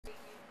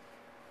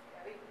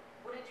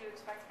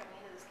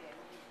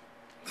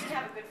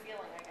good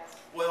feeling, I guess.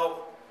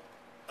 Well,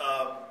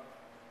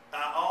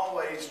 I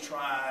always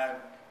try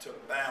to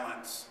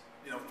balance,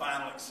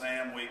 final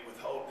exam week with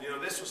hope.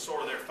 This was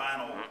sort of their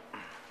final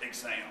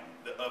exam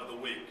of the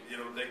week.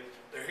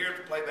 They're here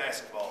to play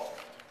basketball.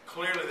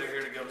 Clearly, they're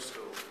here to go to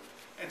school.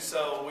 And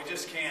so we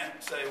just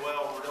can't say,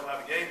 well, we don't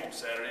have a game on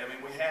Saturday. I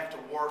mean, we have to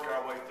work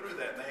our way through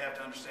that, and they have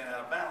to understand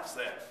how to balance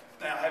that.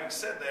 Now, having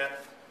said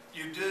that,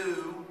 you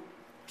do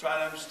try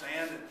to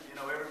understand that,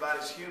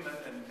 everybody's human,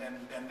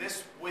 and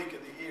this week of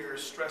the year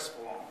is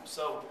stressful on them.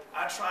 So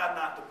I tried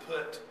not to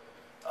put,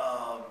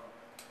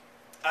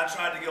 I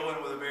tried to go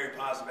in with a very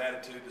positive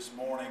attitude this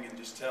morning and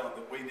just tell them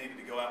that we needed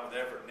to go out with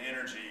effort and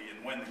energy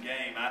and win the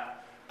game.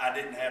 I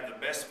didn't have the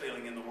best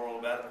feeling in the world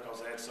about it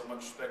because I had so much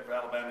respect for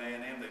Alabama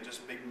A&M. They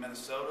just beat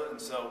Minnesota,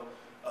 and so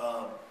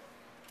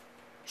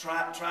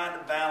trying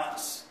to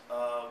balance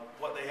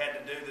what they had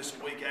to do this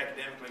week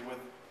academically with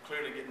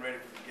clearly getting ready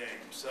for the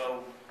game.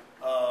 So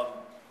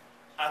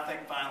I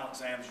think final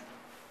exams are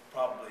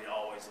probably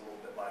always a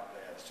little bit like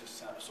that. It's just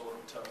sort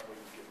of a tough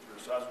week to get through.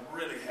 So I was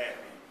really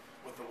happy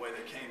with the way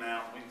they came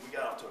out. We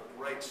got off to a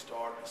great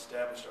start and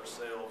established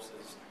ourselves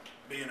as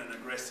being an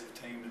aggressive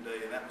team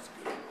today, and that was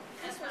good.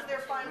 This was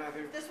their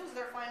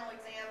final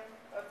exam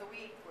of the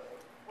week.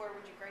 Where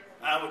would you grade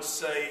them? I would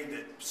say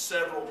that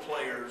several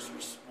players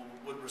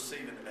would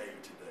receive an A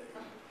today,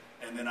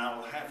 and then I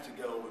will have to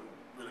go and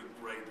really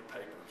grade the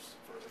papers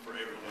for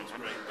everyone's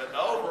grade. But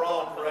the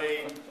overall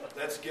grade,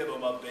 let's give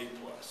them a B+.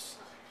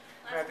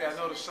 Matthew, I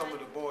noticed some of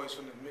the boys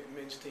from the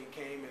men's team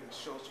came and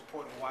showed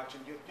support and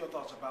watching. Your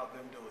thoughts about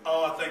them doing that?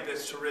 Oh, I think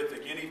that's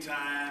terrific.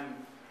 Anytime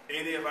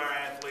any of our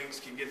athletes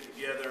can get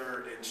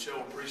together and show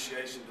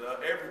appreciation to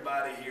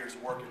everybody here is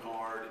working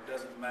hard. It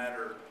doesn't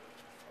matter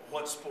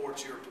what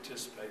sports you're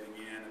participating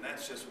in, and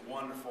that's just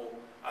wonderful.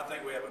 I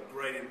think we have a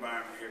great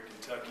environment here in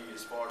Kentucky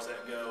as far as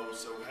that goes.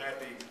 So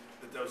happy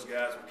that those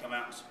guys would come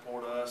out and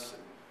support us,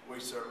 and we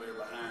certainly are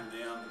behind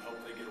them and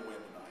hope they get a win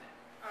tonight.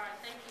 All right,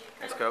 thank you.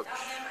 Thanks, Coach.